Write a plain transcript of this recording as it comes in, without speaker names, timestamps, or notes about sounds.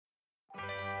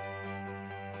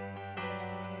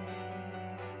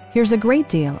Here's a great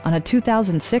deal on a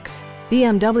 2006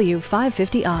 BMW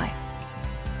 550i.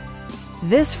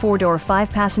 This four-door,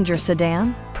 five-passenger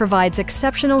sedan provides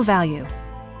exceptional value.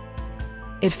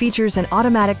 It features an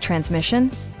automatic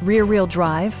transmission, rear-wheel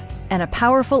drive, and a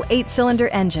powerful 8-cylinder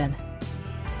engine.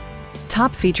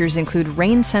 Top features include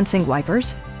rain-sensing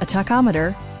wipers, a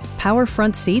tachometer, power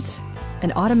front seats,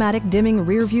 an automatic dimming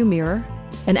rear-view mirror,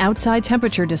 an outside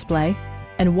temperature display,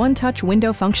 and one-touch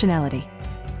window functionality.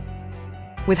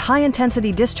 With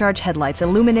high-intensity discharge headlights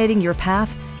illuminating your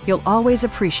path, you'll always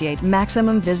appreciate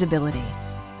maximum visibility.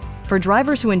 For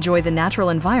drivers who enjoy the natural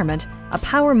environment, a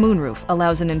power moonroof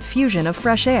allows an infusion of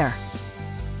fresh air.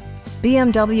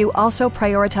 BMW also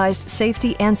prioritized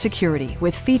safety and security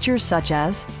with features such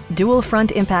as dual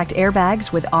front impact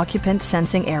airbags with occupant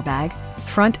sensing airbag,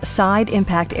 front side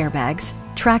impact airbags,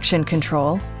 traction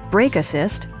control, brake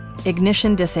assist,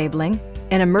 ignition disabling,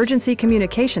 an emergency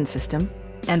communication system,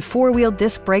 and four-wheel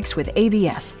disc brakes with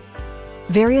ABS.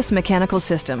 Various mechanical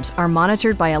systems are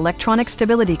monitored by electronic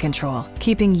stability control,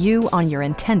 keeping you on your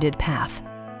intended path.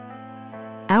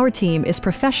 Our team is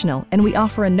professional and we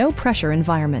offer a no-pressure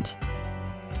environment.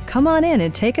 Come on in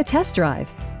and take a test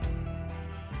drive.